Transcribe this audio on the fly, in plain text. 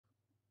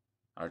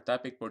Our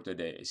topic for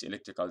today is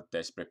Electrical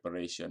Test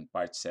Preparation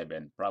Part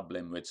 7,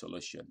 Problem with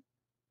Solution.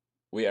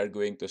 We are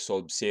going to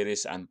solve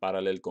series and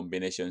parallel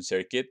combination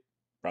circuit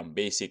from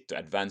basic to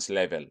advanced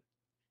level.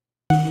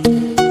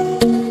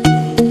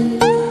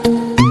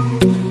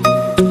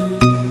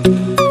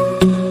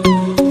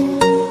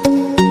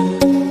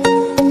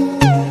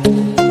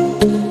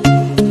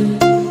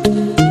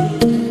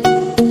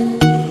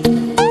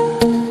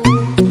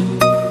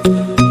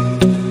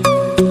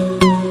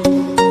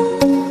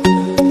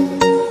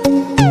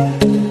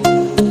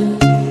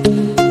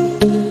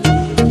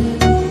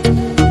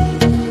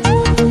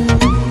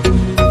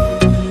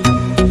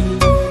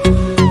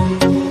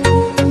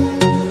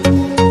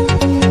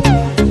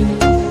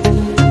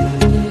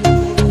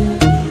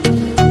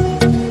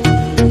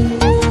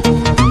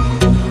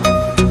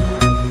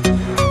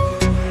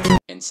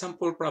 In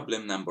sample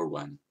problem number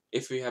 1,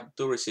 if we have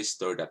two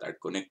resistors that are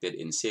connected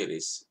in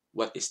series,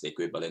 what is the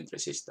equivalent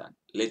resistance?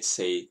 Let's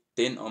say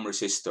 10 ohm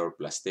resistor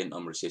plus 10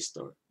 ohm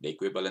resistor. The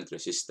equivalent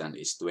resistance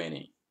is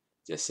 20.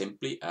 Just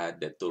simply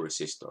add the two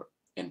resistors.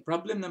 In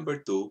problem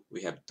number 2,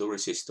 we have two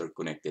resistors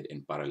connected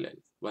in parallel.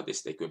 What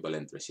is the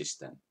equivalent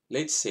resistance?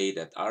 Let's say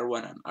that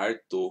R1 and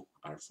R2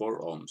 are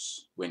 4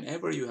 ohms.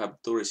 Whenever you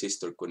have two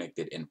resistors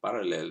connected in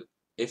parallel,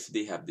 if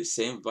they have the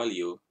same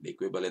value, the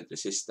equivalent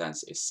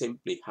resistance is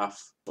simply half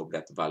of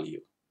that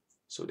value.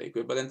 So the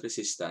equivalent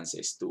resistance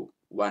is 2.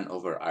 1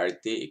 over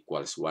RT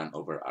equals 1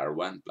 over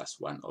R1 plus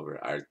 1 over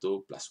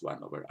R2 plus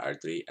 1 over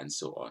R3 and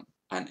so on.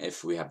 And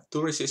if we have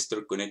two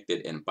resistors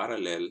connected in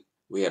parallel,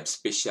 we have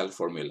special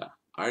formula.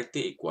 RT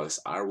equals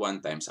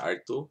R1 times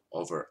R2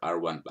 over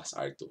R1 plus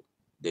R2.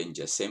 Then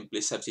just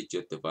simply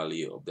substitute the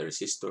value of the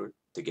resistor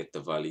to get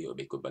the value of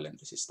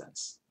equivalent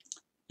resistance.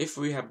 If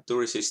we have two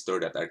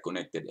resistors that are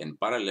connected in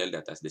parallel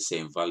that has the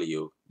same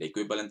value, the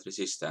equivalent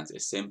resistance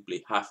is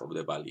simply half of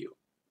the value.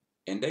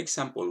 In the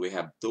example, we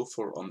have two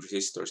 4 ohm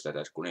resistors that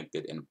are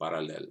connected in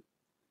parallel.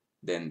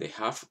 Then the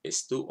half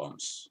is 2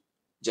 ohms.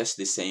 Just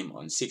the same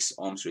on 6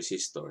 ohms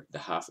resistor, the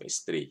half is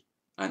 3.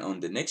 And on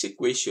the next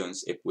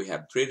equations, if we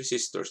have 3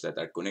 resistors that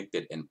are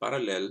connected in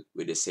parallel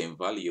with the same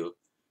value,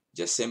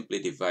 just simply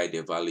divide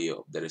the value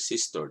of the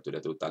resistor to the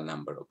total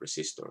number of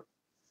resistors.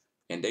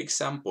 In the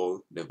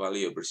example, the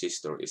value of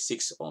resistor is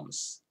 6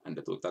 ohms and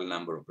the total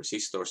number of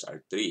resistors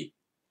are 3.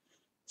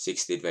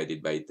 6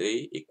 divided by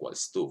 3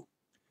 equals 2.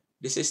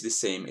 This is the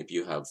same if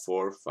you have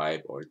 4,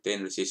 5, or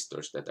 10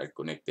 resistors that are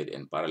connected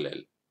in parallel.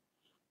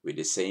 With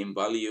the same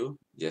value,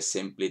 just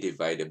simply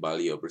divide the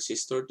value of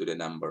resistor to the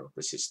number of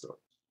resistor.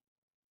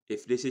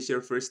 If this is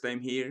your first time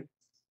here,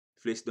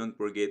 please don't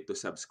forget to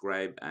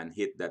subscribe and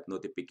hit that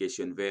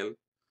notification bell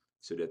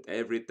so that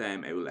every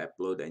time I will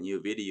upload a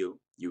new video,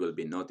 you will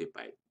be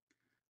notified.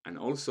 And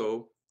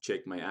also,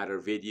 check my other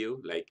video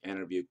like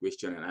interview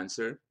question and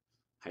answer,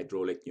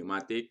 hydraulic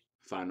pneumatic,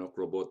 FANUC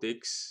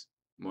robotics,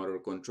 motor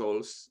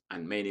controls,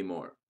 and many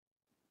more.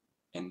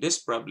 In this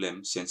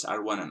problem, since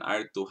R1 and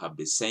R2 have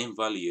the same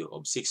value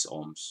of 6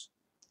 ohms,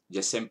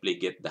 just simply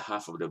get the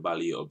half of the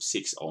value of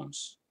 6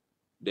 ohms.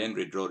 Then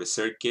redraw the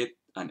circuit,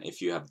 and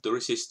if you have two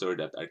resistors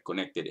that are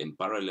connected in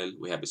parallel,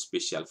 we have a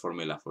special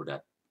formula for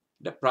that.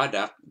 The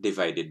product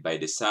divided by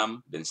the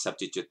sum, then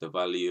substitute the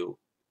value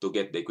to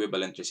get the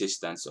equivalent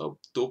resistance of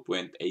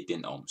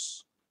 2.18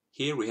 ohms.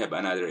 Here we have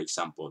another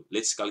example.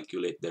 Let's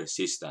calculate the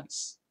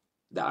resistance.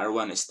 The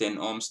R1 is 10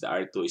 ohms, the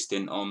R2 is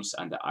 10 ohms,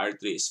 and the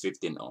R3 is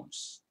 15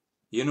 ohms.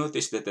 You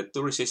notice that the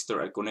two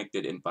resistors are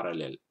connected in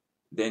parallel.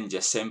 Then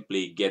just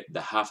simply get the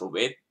half of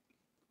it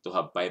to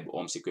have 5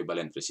 ohms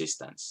equivalent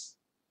resistance.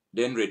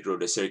 Then redraw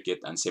the circuit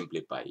and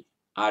simplify.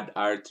 Add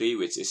R3,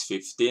 which is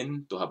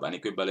 15, to have an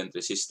equivalent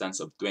resistance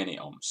of 20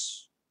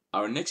 ohms.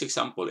 Our next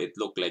example, it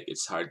looked like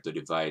it's hard to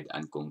divide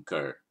and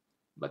conquer.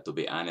 But to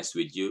be honest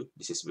with you,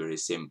 this is very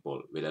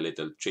simple with a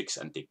little tricks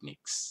and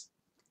techniques.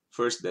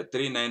 First, the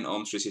 3 9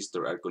 ohms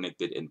resistor are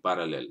connected in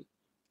parallel.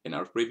 In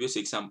our previous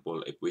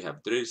example, if we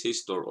have 3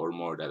 resistors or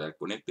more that are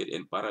connected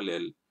in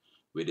parallel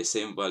with the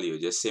same value,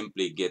 just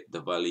simply get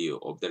the value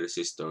of the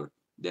resistor,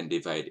 then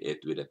divide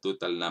it with the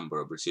total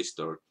number of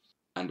resistors,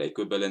 and the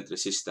equivalent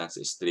resistance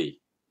is 3.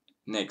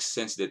 Next,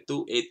 since the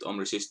two 8 ohm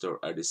resistors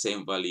are the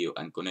same value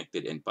and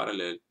connected in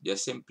parallel,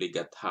 just simply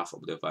get half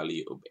of the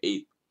value of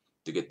 8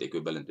 to get the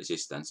equivalent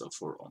resistance of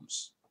 4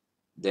 ohms.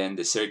 Then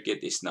the circuit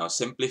is now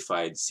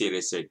simplified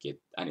series circuit,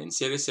 and in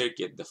series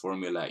circuit, the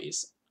formula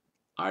is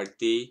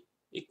RT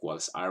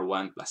equals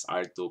R1 plus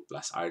R2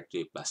 plus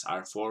R3 plus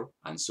R4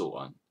 and so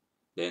on.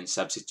 Then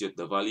substitute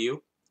the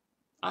value.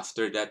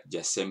 After that,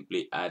 just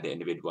simply add the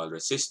individual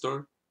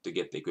resistor to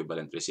get the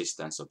equivalent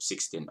resistance of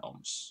 16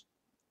 ohms.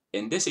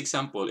 In this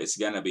example, it's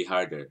gonna be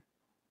harder,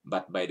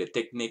 but by the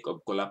technique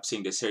of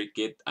collapsing the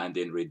circuit and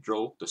then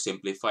redraw to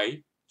simplify,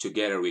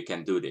 together we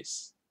can do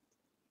this.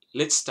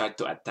 Let's start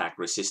to attack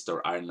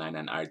resistor R9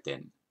 and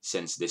R10.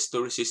 Since these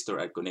two resistors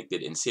are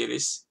connected in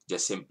series,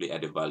 just simply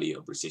add the value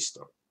of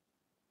resistor.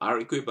 R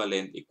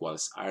equivalent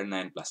equals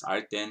R9 plus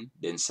R10,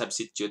 then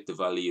substitute the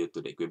value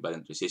to the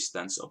equivalent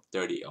resistance of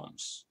 30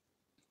 ohms.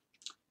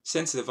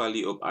 Since the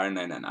value of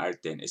R9 and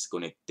R10 is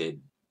connected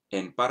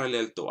and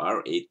parallel to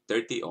R8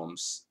 30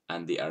 ohms,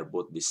 and they are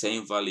both the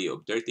same value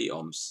of 30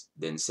 ohms,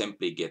 then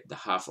simply get the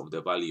half of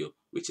the value,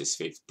 which is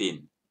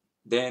 15.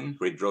 Then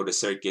redraw the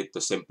circuit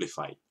to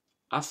simplify.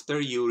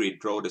 After you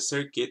redraw the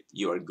circuit,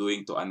 you are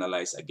going to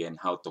analyze again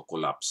how to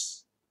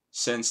collapse.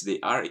 Since the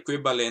R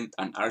equivalent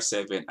and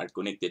R7 are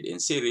connected in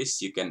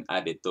series, you can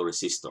add it to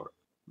resistor.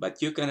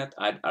 But you cannot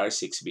add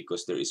R6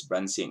 because there is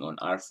branching on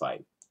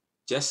R5.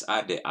 Just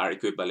add the R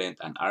equivalent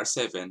and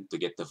R7 to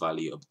get the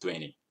value of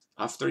 20.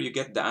 After you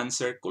get the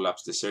answer,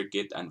 collapse the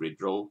circuit and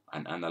redraw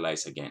and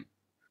analyze again.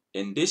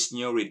 In this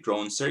new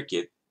redrawn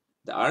circuit,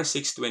 the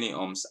R6 20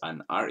 ohms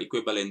and R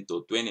equivalent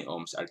to 20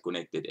 ohms are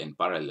connected in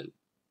parallel.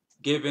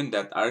 Given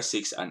that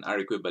R6 and R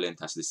equivalent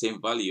has the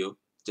same value,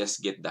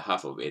 just get the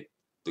half of it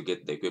to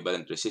get the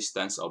equivalent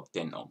resistance of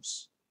 10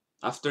 ohms.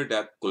 After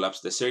that,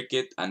 collapse the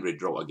circuit and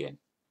redraw again.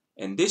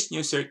 In this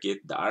new circuit,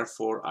 the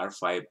R4,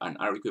 R5, and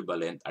R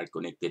equivalent are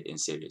connected in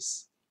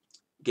series.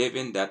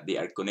 Given that they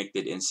are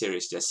connected in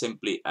series, just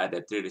simply add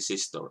a 3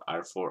 resistor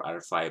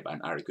R4, R5,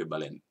 and R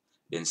equivalent.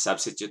 Then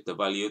substitute the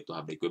value to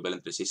have the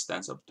equivalent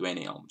resistance of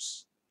 20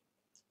 ohms.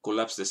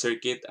 Collapse the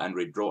circuit and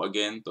redraw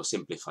again to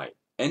simplify.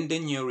 In the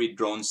new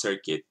redrawn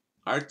circuit,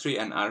 R3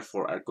 and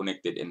R4 are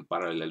connected in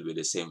parallel with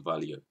the same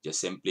value.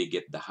 Just simply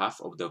get the half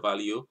of the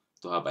value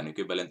to have an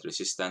equivalent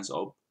resistance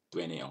of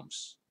 20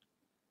 ohms.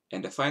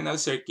 In the final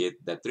circuit,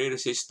 the 3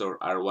 resistor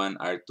R1,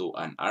 R2,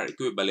 and R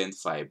equivalent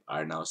 5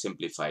 are now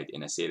simplified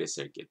in a series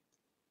circuit.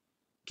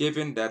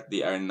 Given that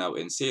they are now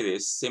in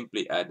series,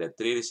 simply add the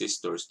 3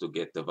 resistors to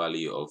get the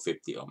value of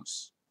 50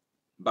 ohms.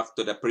 Back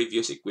to the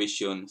previous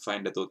equation,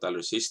 find the total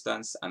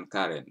resistance and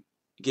current.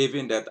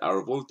 Given that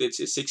our voltage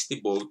is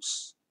 60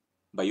 volts,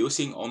 by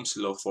using Ohm's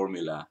law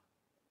formula,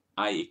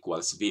 I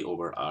equals V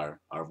over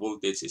R, our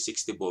voltage is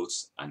 60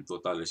 volts and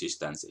total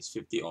resistance is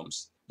 50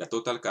 ohms. The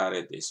total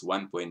current is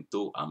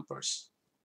 1.2 amperes.